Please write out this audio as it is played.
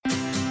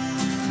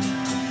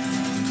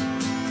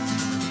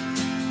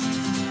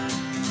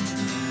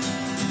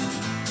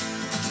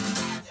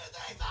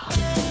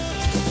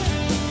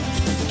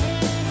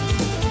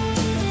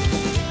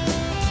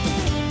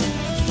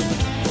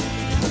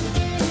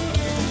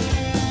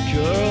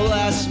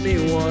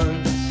me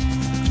once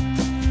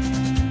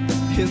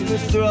in the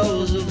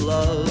throes of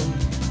love.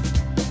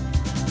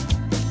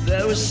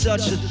 There was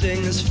such a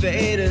thing as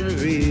fate and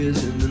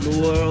reason in the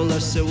world. I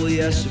said, well,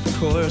 yes, of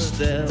course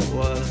there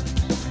was.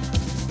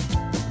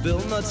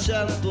 Built my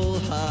temple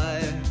high,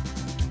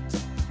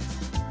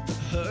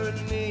 heard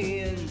me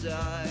and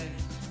die.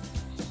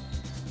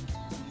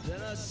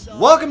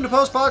 Welcome to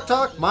Post-Pop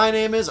Talk. My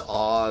name is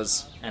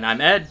Oz. And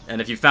I'm Ed, and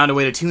if you found a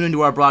way to tune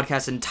into our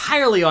broadcast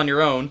entirely on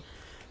your own,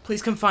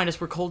 please come find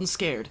us. We're cold and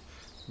scared.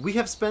 We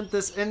have spent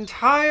this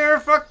entire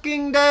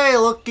fucking day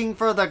looking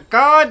for the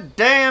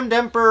goddamned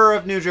Emperor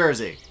of New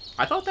Jersey.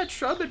 I thought that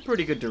shrub had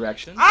pretty good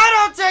directions. I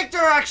don't take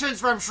directions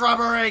from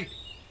shrubbery!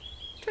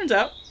 Turns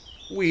out,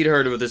 we'd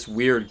heard of this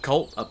weird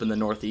cult up in the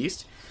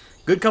Northeast.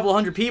 Good couple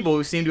hundred people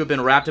who seem to have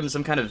been wrapped in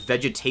some kind of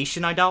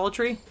vegetation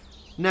idolatry.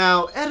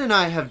 Now, Ed and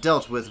I have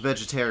dealt with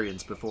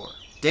vegetarians before.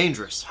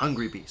 Dangerous,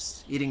 hungry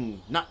beasts,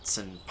 eating nuts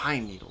and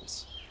pine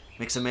needles.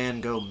 Makes a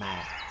man go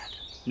mad.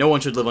 No one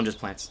should live on just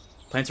plants.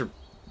 Plants are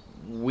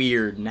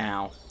weird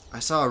now. I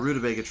saw a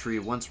rutabaga tree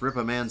once rip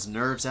a man's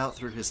nerves out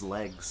through his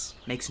legs.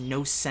 Makes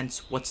no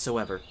sense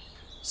whatsoever.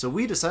 So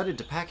we decided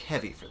to pack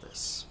heavy for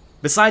this.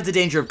 Besides the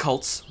danger of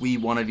cults, we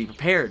wanted to be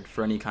prepared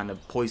for any kind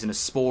of poisonous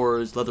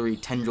spores, leathery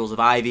tendrils of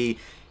ivy,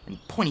 and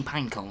pointy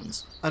pine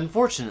cones.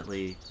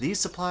 Unfortunately, these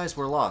supplies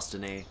were lost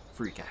in a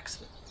freak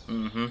accident.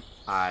 Mm-hmm.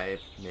 I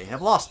may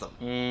have lost them.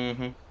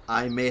 Mm-hmm.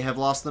 I may have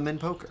lost them in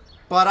poker.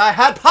 But I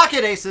had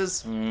pocket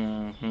aces!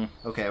 Mm-hmm.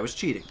 Okay, I was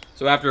cheating.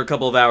 So after a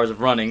couple of hours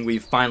of running,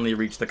 we've finally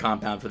reached the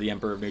compound for the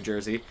Emperor of New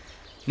Jersey,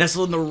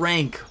 nestled in the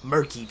rank,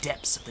 murky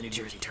depths of the New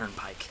Jersey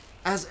Turnpike.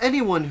 As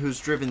anyone who's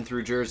driven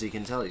through Jersey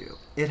can tell you,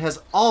 it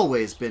has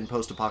always been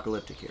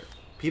post-apocalyptic here.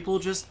 People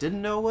just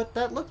didn't know what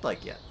that looked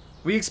like yet.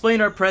 We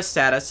explained our press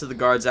status to the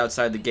guards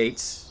outside the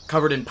gates,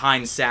 covered in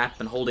pine sap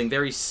and holding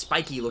very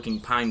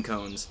spiky-looking pine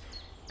cones,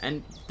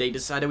 and they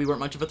decided we weren't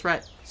much of a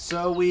threat.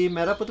 So we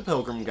met up with the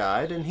pilgrim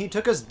guide, and he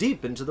took us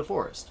deep into the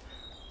forest.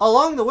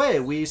 Along the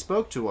way, we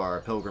spoke to our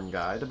pilgrim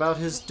guide about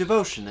his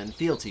devotion and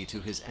fealty to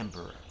his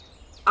emperor.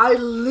 I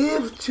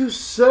live to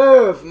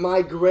serve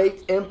my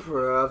great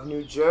Emperor of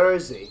New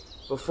Jersey.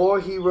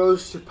 Before he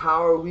rose to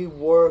power, we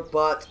were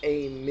but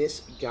a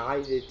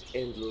misguided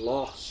and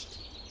lost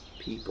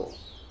people.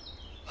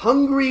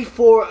 Hungry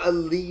for a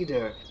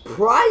leader.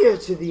 Prior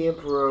to the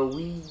Emperor,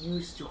 we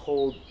used to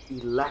hold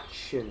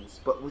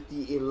elections, but with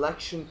the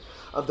election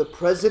of the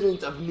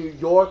President of New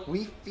York,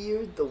 we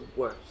feared the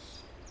worst.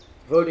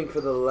 Voting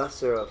for the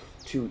lesser of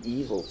two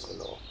evils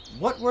and all.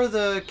 What were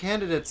the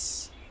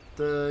candidates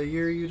the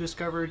year you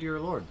discovered your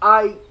lord?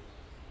 I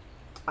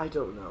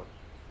don't know.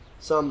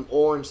 Some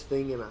orange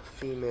thing and a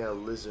female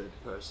lizard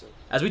person.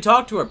 As we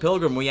talked to our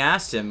pilgrim, we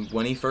asked him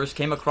when he first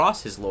came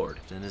across his lord.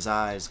 And his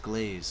eyes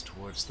glazed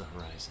towards the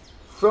horizon.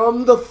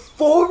 From the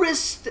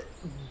forest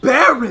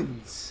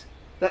barrens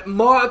that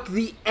mark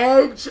the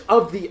edge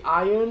of the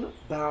iron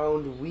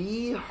bound,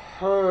 we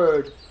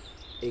heard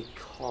a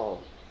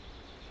call.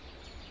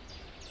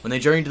 When they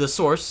journeyed to the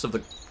source of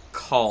the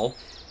call,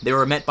 they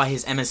were met by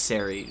his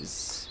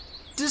emissaries.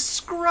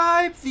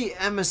 Describe the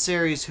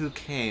emissaries who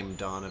came,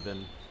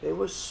 Donovan. They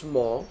were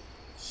small,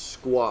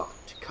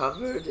 squat,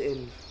 covered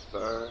in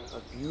fur,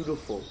 a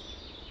beautiful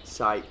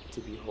sight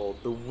to behold.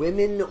 The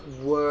women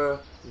were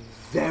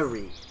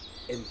very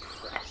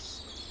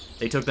impressed.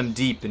 They took them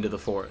deep into the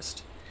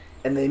forest.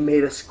 And they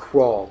made us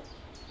crawl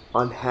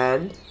on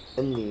hand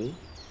and knee.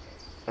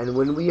 And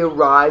when we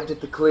arrived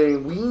at the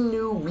clearing, we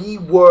knew we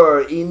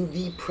were in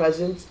the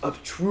presence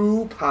of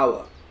true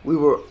power. We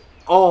were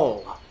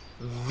all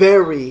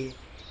very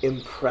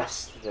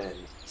impressed then.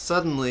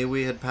 Suddenly,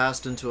 we had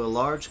passed into a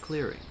large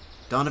clearing.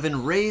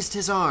 Donovan raised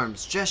his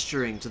arms,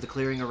 gesturing to the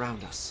clearing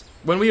around us.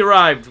 When we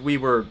arrived, we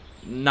were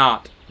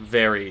not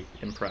very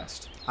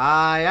impressed.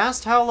 I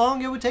asked how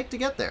long it would take to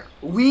get there.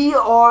 We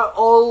are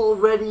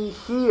already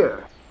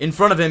here. In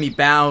front of him, he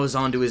bows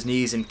onto his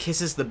knees and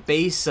kisses the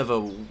base of a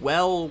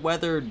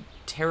well-weathered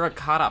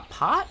terracotta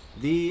pot?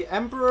 The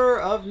Emperor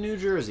of New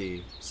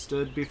Jersey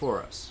stood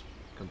before us,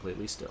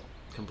 completely still,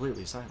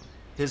 completely silent.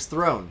 His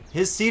throne,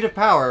 his seat of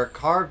power,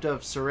 carved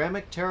of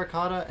ceramic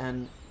terracotta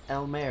and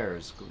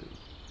Elmer's glue.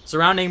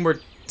 Surrounding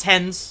were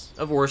tens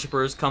of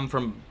worshippers come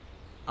from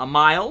a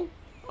mile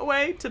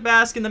away to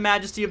bask in the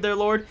majesty of their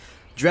lord,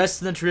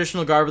 dressed in the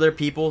traditional garb of their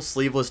people,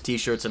 sleeveless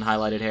t-shirts and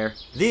highlighted hair.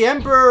 The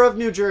Emperor of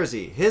New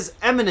Jersey, His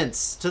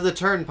Eminence to the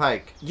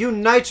Turnpike,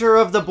 uniter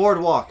of the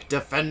boardwalk,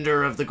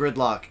 defender of the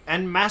gridlock,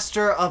 and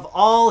master of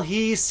all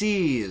he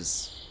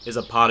sees, Is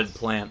a potted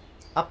plant.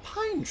 a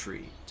pine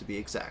tree, to be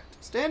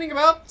exact, standing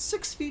about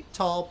 6 feet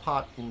tall,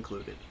 pot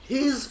included.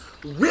 His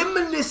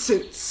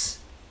reminiscence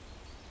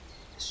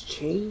has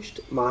changed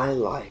my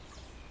life.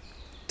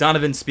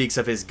 Donovan speaks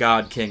of his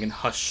god king in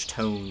hushed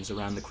tones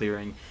around the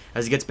clearing.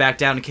 As he gets back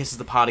down and kisses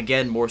the pot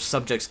again, more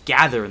subjects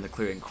gather in the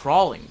clearing,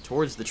 crawling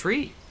towards the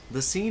tree.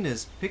 The scene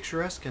is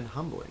picturesque and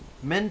humbling.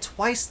 Men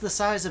twice the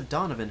size of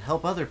Donovan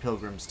help other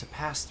pilgrims to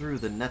pass through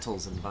the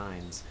nettles and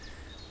vines.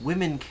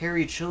 Women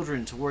carry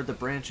children toward the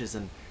branches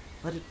and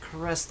let it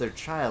caress their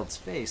child's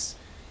face.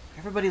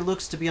 Everybody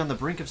looks to be on the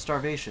brink of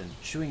starvation,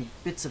 chewing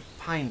bits of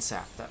pine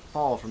sap that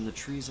fall from the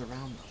trees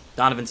around them.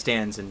 Donovan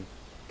stands and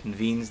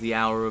convenes the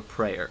hour of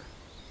prayer.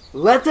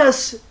 Let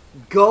us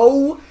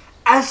go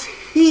as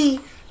he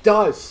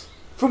does,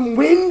 from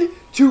wind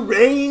to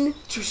rain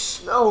to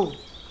snow.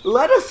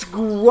 Let us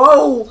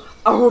grow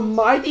our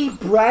mighty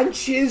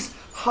branches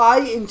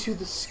high into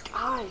the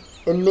sky,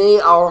 and may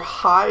our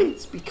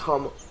hides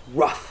become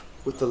rough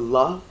with the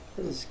love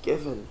that is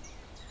given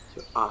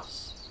to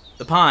us.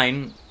 The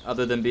pine,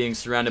 other than being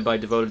surrounded by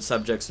devoted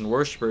subjects and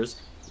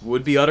worshippers,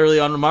 would be utterly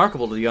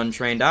unremarkable to the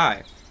untrained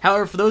eye.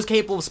 However, for those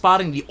capable of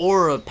spotting the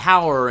aura of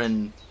power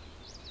in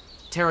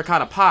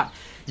Terracotta Pot,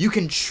 you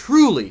can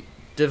truly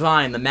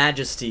divine the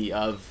majesty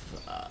of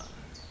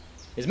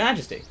His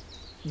Majesty.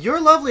 Your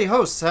lovely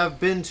hosts have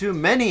been to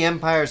many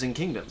empires and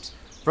kingdoms,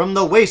 from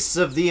the wastes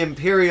of the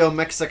Imperio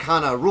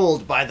Mexicana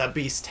ruled by the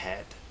Beast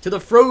Head, To the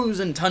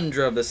frozen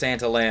tundra of the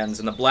Santa Lands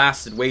and the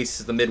blasted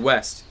wastes of the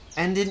Midwest.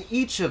 and in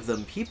each of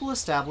them people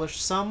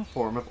established some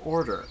form of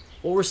order.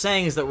 What we're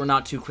saying is that we're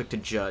not too quick to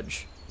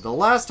judge. The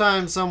last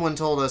time someone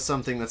told us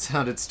something that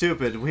sounded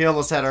stupid, we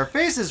almost had our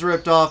faces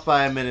ripped off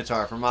by a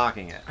Minotaur for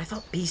mocking it. I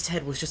thought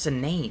Beasthead was just a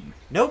name.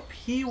 Nope,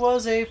 he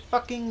was a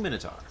fucking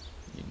Minotaur.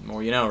 The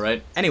more you know,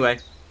 right? Anyway,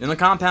 in the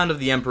compound of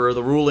the Emperor,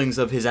 the rulings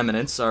of His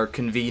Eminence are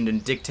convened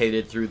and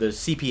dictated through the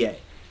CPA.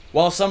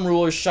 While some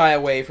rulers shy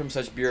away from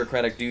such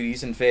bureaucratic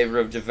duties in favor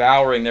of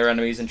devouring their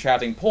enemies and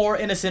trapping poor,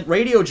 innocent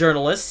radio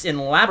journalists in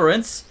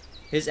labyrinths,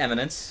 His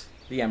Eminence,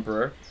 the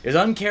Emperor, is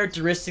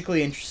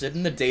uncharacteristically interested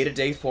in the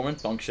day-to-day form and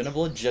function of a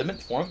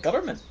legitimate form of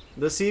government.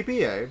 The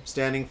CPA,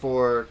 standing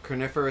for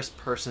Carnivorous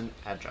Person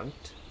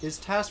Adjunct, is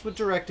tasked with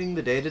directing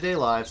the day-to-day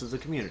lives of the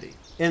community.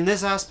 In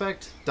this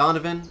aspect,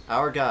 Donovan,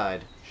 our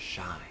guide,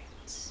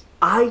 shines.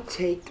 I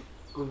take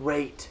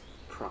great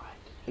pride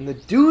in the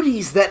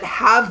duties that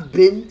have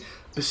been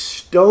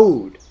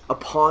bestowed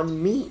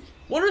upon me.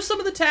 What are some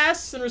of the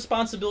tasks and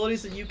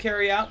responsibilities that you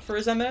carry out for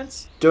His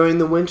Eminence? During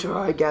the winter,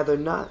 I gather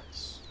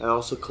nuts. I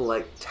also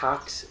collect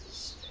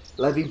taxes,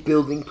 levy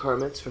building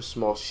permits for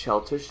small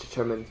shelters,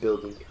 determine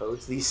building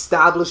codes, the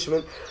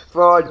establishment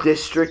for our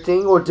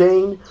districting,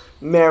 ordain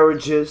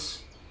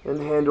marriages,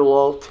 and handle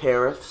all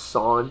tariffs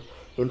on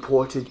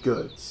imported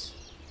goods.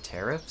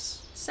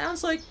 Tariffs?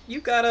 Sounds like you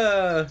got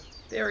a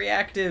very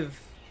active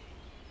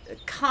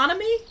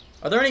economy?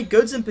 Are there any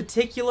goods in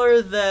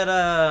particular that,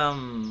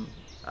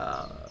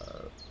 How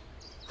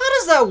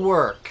does that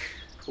work?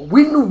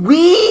 When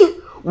we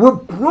were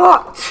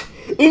brought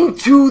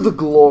into the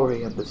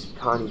glory of this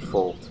tiny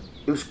fold,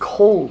 it was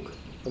cold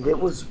and it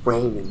was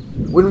raining.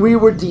 When we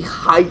were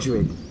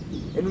dehydrated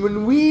and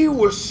when we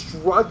were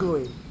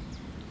struggling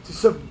to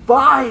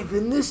survive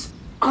in this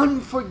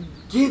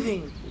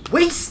unforgiving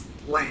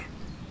wasteland,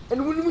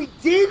 and when we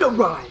did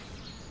arrive,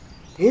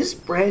 his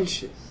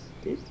branches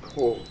did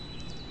pull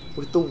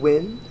with the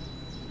wind,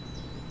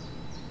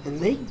 and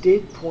they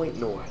did point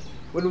north.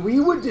 When we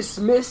were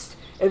dismissed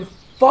and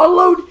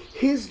followed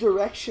his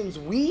directions,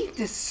 we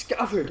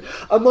discovered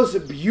a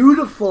most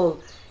beautiful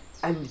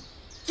and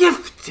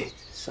gifted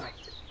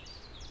sight.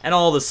 And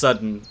all of a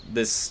sudden,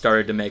 this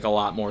started to make a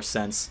lot more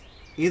sense.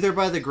 Either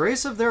by the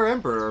grace of their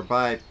emperor or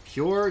by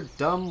pure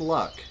dumb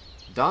luck,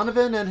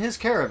 Donovan and his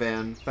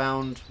caravan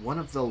found one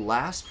of the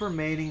last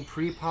remaining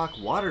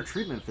pre-POC water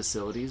treatment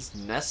facilities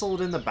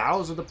nestled in the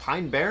bowels of the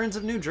Pine Barrens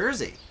of New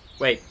Jersey.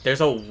 Wait,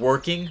 there's a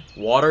working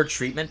water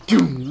treatment? Do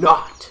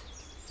not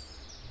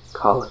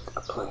call it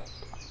a plague.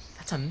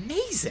 That's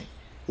amazing.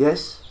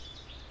 Yes,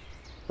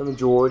 the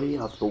majority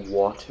of the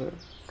water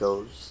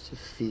goes to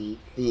feed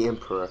the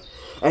emperor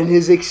and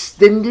his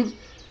extended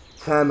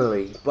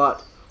family,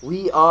 but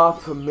we are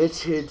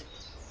permitted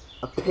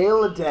a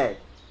pail a day.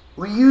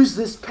 We use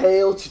this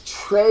pail to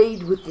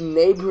trade with the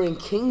neighboring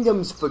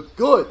kingdoms for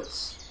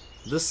goods.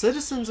 The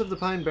citizens of the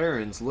Pine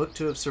Barrens look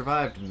to have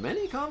survived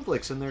many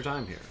conflicts in their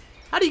time here.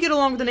 How do you get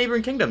along with the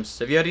neighboring kingdoms?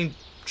 Have you had any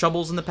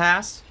troubles in the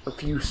past? A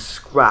few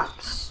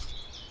scraps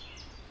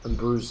and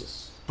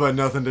bruises. But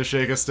nothing to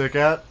shake a stick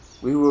at?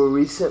 We were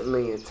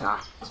recently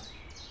attacked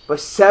by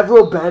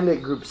several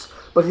bandit groups,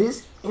 but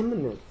His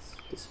Eminence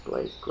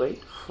displayed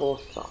great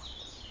forethought,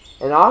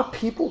 and our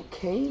people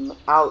came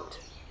out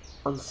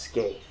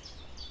unscathed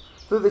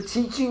through the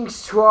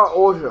teachings to our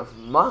order of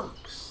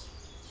monks.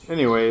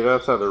 Anyway,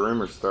 that's how the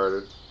rumor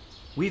started.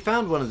 We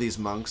found one of these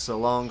monks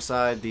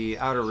alongside the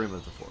outer rim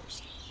of the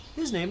forest.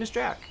 His name is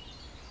Jack.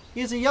 He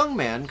is a young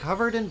man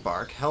covered in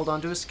bark held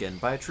onto his skin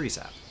by a tree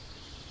sap.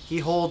 He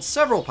holds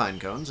several pine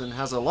cones and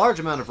has a large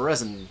amount of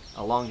resin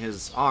along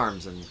his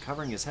arms and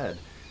covering his head.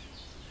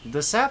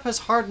 The sap has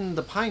hardened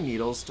the pine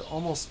needles to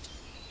almost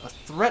a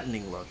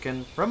threatening look,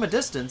 and from a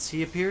distance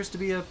he appears to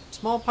be a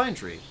small pine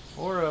tree,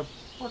 or a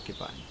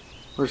porcupine.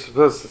 We're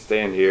supposed to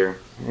stand here,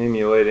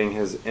 emulating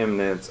His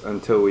Eminence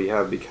until we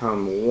have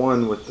become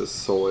one with the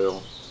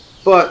soil.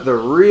 But the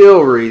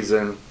real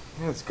reason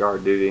is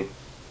guard duty.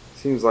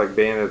 Seems like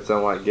bandits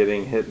don't like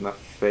getting hit in the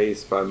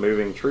face by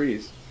moving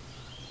trees.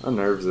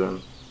 Unnerves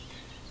them.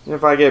 And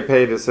if I get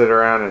paid to sit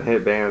around and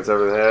hit bandits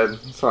over the head,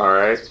 it's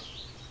alright.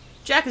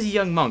 Jack is a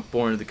young monk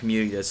born into the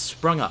community that's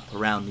sprung up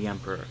around the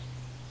Emperor.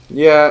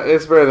 Yeah,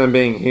 it's better than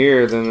being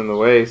here than in the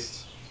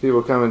waste.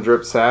 People come and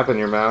drip sap in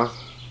your mouth.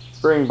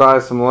 Bring by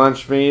some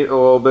lunch meat, a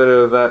little bit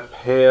of that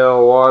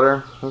pale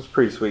water. That's a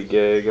pretty sweet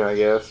gig, I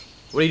guess.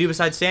 What do you do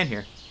besides stand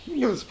here? You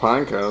give us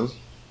pine cones.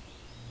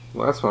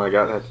 Last one I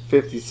got had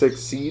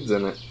 56 seeds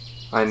in it.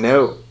 I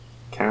know.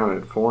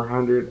 Counted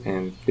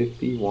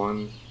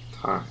 451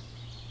 times.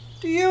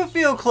 Do you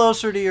feel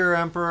closer to your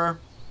emperor?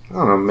 I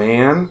don't know,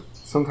 man.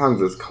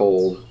 Sometimes it's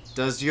cold.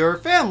 Does your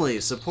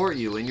family support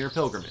you in your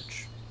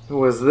pilgrimage?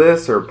 Was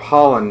this or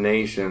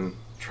pollination?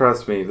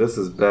 Trust me, this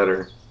is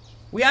better.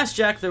 We asked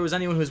Jack if there was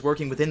anyone who was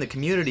working within the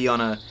community on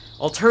a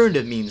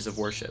alternative means of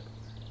worship.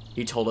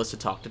 He told us to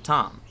talk to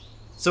Tom.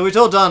 So we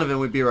told Donovan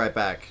we'd be right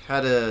back.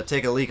 Had to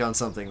take a leak on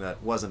something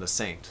that wasn't a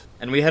saint.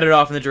 And we headed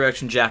off in the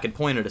direction Jack had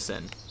pointed us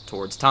in,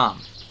 towards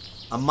Tom.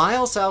 A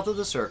mile south of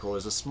the circle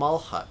is a small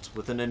hut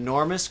with an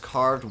enormous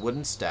carved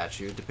wooden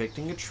statue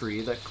depicting a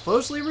tree that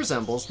closely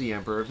resembles the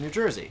Emperor of New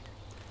Jersey.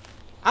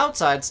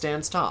 Outside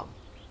stands Tom,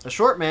 a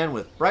short man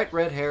with bright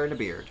red hair and a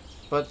beard,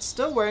 but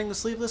still wearing the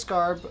sleeveless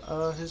garb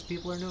his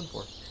people are known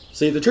for.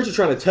 See, the church is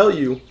trying to tell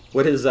you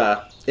what his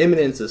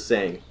eminence is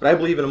saying, but I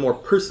believe in a more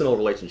personal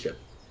relationship.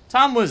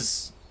 Tom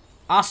was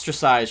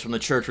ostracized from the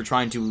church for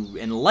trying to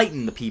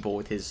enlighten the people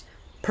with his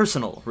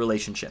personal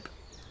relationship.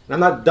 And I'm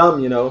not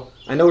dumb, you know.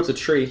 I know it's a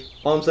tree.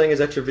 All I'm saying is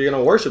that if you're going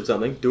to worship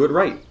something, do it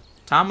right.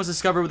 Tom was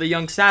discovered with a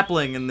young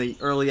sapling in the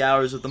early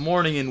hours of the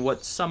morning in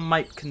what some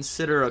might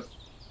consider a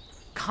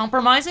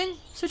compromising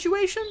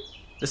situation.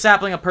 The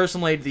sapling, a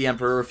personal aide to the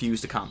Emperor,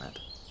 refused to comment.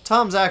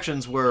 Tom's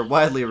actions were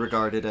widely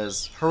regarded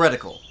as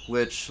heretical,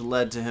 which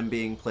led to him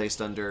being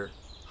placed under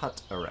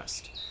hut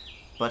arrest.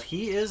 But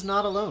he is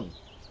not alone.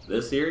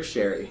 This here is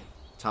Sherry.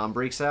 Tom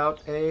breaks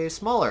out a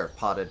smaller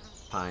potted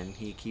pine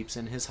he keeps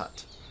in his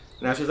hut.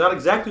 Now, she's not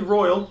exactly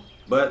royal,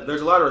 but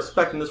there's a lot of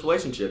respect in this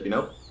relationship, you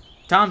know?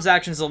 Tom's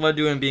actions have led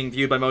to him being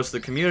viewed by most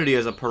of the community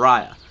as a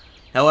pariah.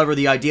 However,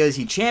 the ideas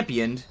he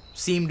championed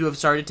seem to have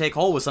started to take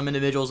hold with some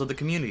individuals of the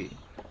community.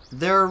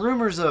 There are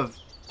rumors of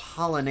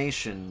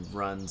pollination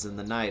runs in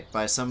the night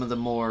by some of the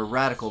more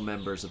radical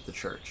members of the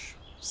church.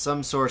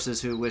 Some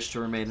sources who wish to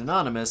remain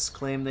anonymous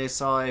claim they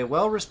saw a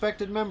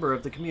well-respected member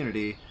of the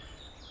community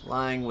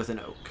lying with an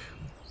oak.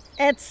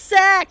 It's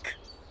sick!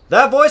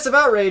 That voice of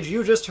outrage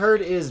you just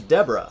heard is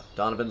Deborah,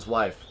 Donovan's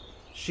wife.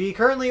 She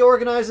currently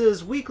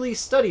organizes weekly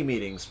study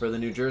meetings for the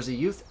New Jersey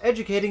youth,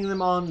 educating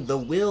them on the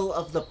will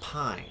of the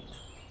pine.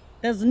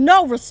 There's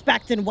no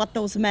respect in what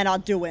those men are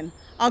doing.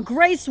 Our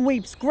Grace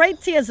weeps great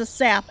tears of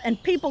sap,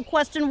 and people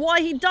question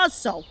why he does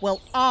so.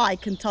 Well, I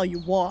can tell you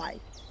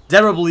why.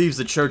 Deborah believes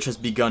the church has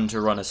begun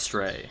to run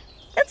astray.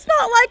 It's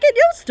not like it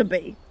used to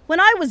be. When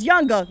I was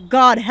younger,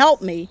 God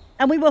help me,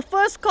 and we were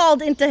first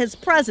called into his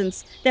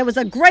presence, there was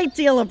a great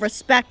deal of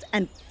respect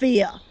and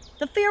fear.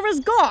 The fear is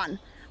gone.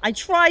 I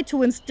try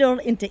to instill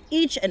into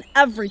each and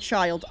every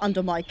child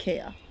under my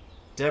care.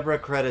 Deborah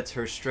credits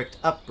her strict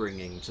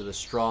upbringing to the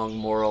strong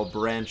moral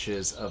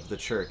branches of the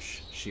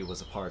church she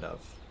was a part of.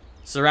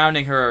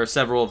 Surrounding her are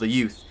several of the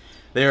youth.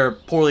 They are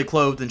poorly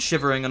clothed and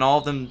shivering, and all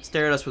of them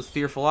stare at us with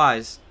fearful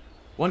eyes.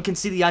 One can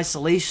see the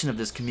isolation of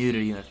this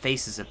community in the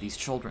faces of these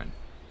children.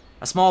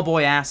 A small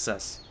boy asks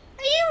us,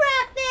 Are you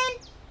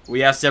Rockman?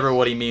 We ask Deborah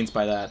what he means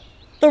by that.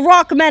 The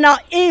Rockmen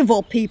are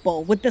evil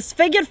people with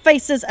disfigured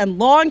faces and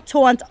long,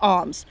 taunt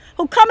arms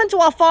who come into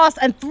our forest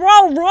and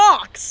throw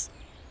rocks.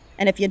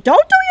 And if you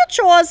don't do your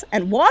chores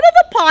and water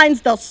the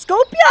pines, they'll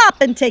scoop you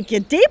up and take you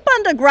deep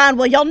underground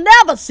where you'll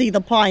never see the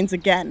pines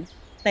again.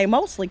 They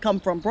mostly come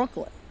from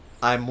Brooklyn.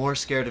 I'm more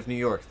scared of New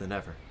York than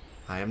ever.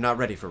 I am not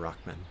ready for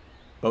Rockmen.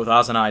 Both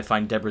Oz and I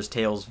find Deborah's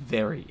tales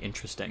very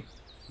interesting.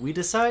 We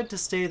decide to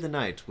stay the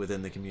night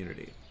within the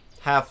community.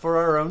 Half for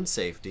our own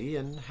safety,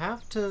 and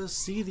half to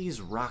see these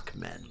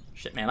Rockmen.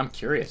 Shit, man, I'm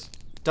curious.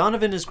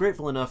 Donovan is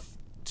grateful enough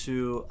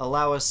to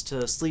allow us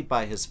to sleep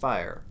by his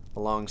fire,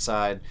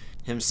 alongside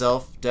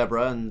himself,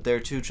 Deborah, and their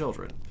 2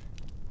 children.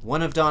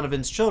 One of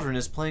Donovan's children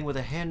is playing with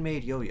a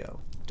handmade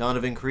yo-yo.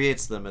 Donovan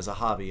creates them as a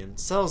hobby and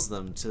sells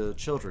them to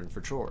children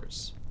for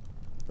chores.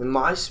 In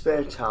my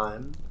spare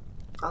time,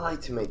 I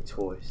like to make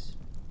toys.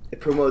 It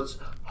promotes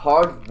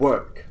hard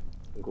work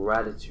and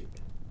gratitude.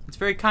 It's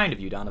very kind of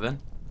you, Donovan.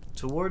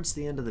 Towards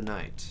the end of the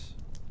night,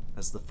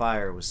 as the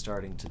fire was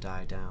starting to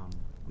die down,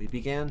 we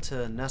began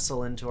to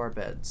nestle into our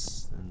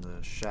beds, and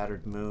the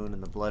shattered moon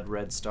and the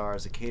blood-red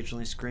stars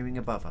occasionally screaming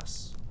above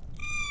us.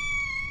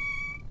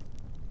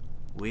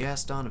 We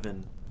asked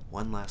Donovan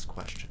one last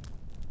question.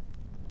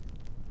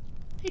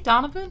 Hey,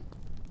 Donovan,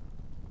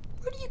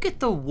 where do you get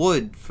the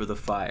wood for the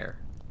fire?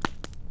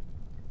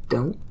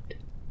 Don't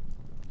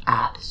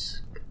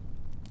ask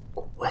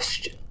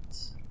questions.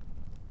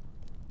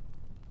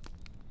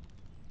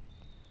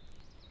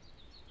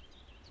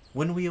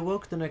 When we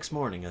awoke the next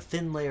morning, a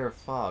thin layer of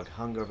fog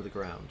hung over the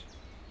ground,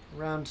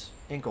 around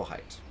ankle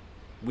height.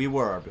 We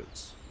wore our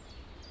boots,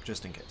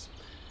 just in case.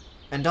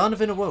 And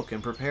Donovan awoke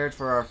and prepared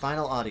for our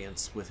final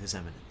audience with His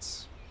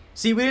Eminence.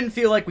 See, we didn't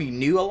feel like we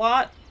knew a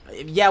lot,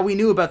 Yeah, we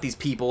knew about these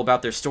people,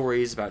 about their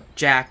stories, about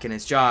Jack and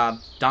his job,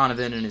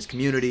 Donovan and his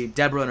community,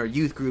 Deborah and her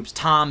youth groups,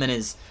 Tom and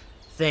his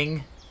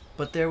thing.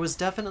 But there was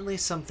definitely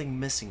something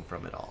missing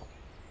from it all.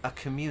 A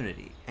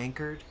community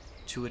anchored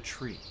to a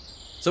tree.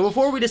 So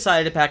before we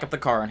decided to pack up the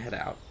car and head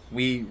out,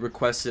 we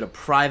requested a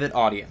private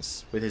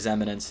audience with His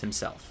Eminence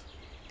himself,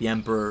 the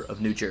Emperor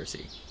of New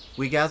Jersey.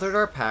 We gathered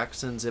our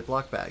packs and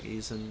Ziploc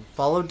baggies and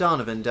followed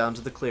Donovan down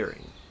to the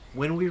clearing.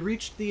 When we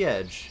reached the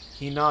edge,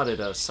 he nodded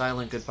a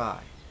silent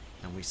goodbye,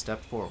 and we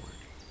stepped forward.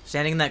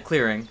 Standing in that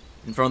clearing,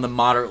 in front of the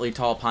moderately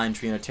tall pine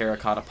tree in a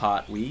terracotta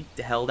pot, we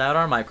held out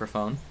our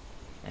microphone,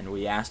 and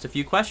we asked a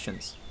few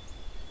questions.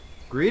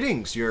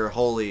 Greetings, your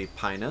holy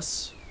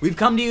Pinus. We've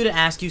come to you to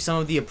ask you some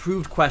of the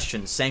approved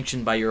questions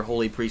sanctioned by your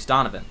holy priest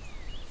Donovan.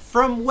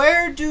 From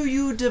where do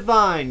you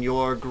divine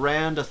your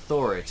grand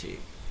authority?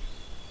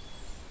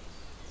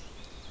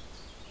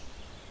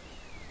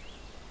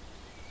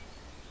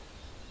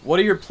 What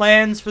are your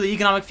plans for the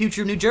economic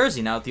future of New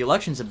Jersey now that the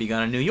elections have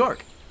begun in New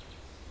York?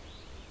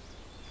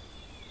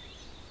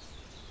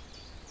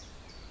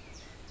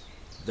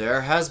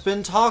 There has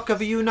been talk of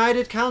a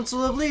united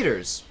council of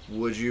leaders.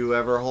 Would you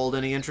ever hold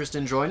any interest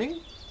in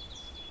joining?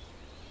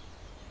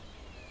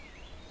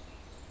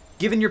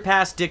 Given your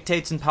past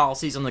dictates and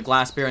policies on the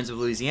glass barons of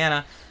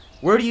Louisiana,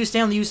 where do you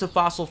stand on the use of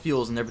fossil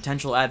fuels and their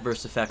potential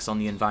adverse effects on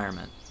the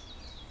environment?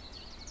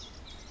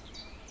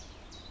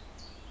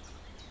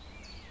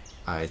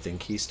 I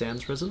think he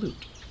stands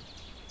resolute.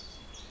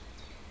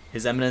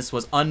 His Eminence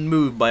was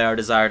unmoved by our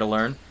desire to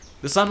learn.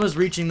 The sun was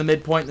reaching the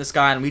midpoint in the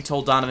sky, and we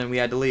told Donovan we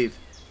had to leave.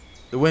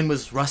 The wind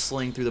was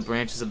rustling through the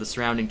branches of the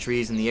surrounding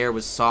trees, and the air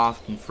was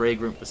soft and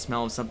fragrant with the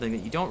smell of something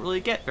that you don't really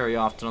get very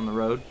often on the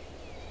road.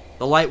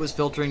 The light was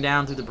filtering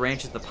down through the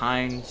branches of the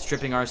pine,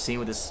 stripping our scene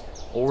with this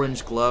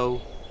orange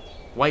glow.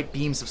 White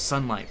beams of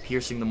sunlight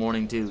piercing the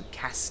morning dew,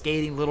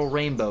 cascading little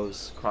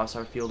rainbows across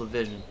our field of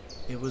vision.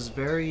 It was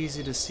very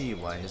easy to see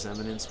why His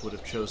Eminence would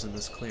have chosen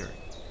this clearing,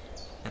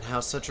 and how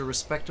such a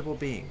respectable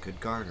being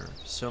could garner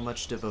so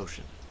much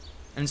devotion.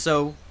 And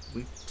so,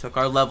 we took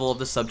our level of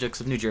the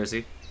subjects of New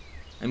Jersey,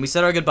 and we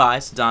said our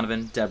goodbyes to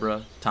Donovan,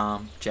 Deborah,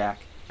 Tom, Jack.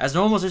 As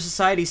normal as their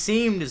society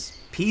seemed, as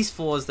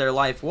peaceful as their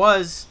life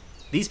was,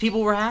 these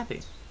people were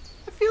happy.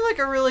 I feel like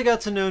I really got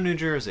to know New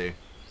Jersey.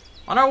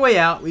 On our way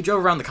out, we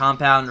drove around the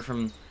compound, and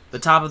from the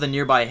top of the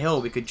nearby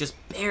hill, we could just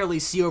barely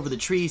see over the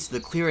trees to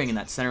the clearing in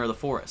that center of the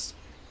forest.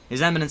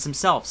 His Eminence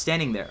himself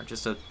standing there,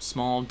 just a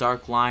small,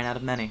 dark line out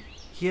of many.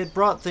 He had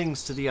brought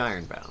things to the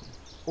Ironbound.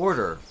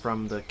 Order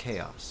from the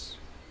chaos.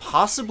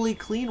 Possibly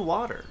clean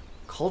water.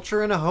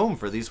 Culture and a home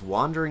for these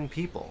wandering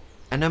people.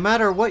 And no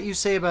matter what you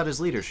say about his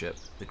leadership,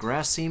 the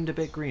grass seemed a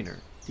bit greener,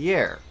 the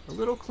air a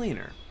little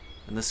cleaner,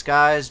 and the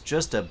skies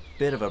just a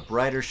bit of a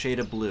brighter shade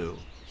of blue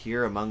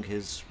here among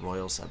his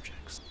royal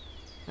subjects.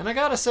 And I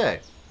gotta say,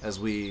 as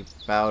we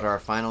bowed our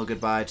final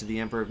goodbye to the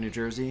Emperor of New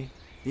Jersey,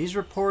 these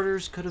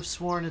reporters could have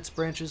sworn its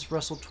branches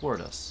rustled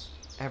toward us,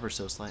 ever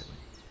so slightly.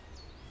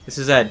 This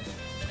is Ed,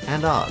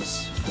 And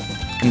Oz.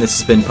 and this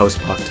has been Post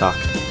Puck Talk.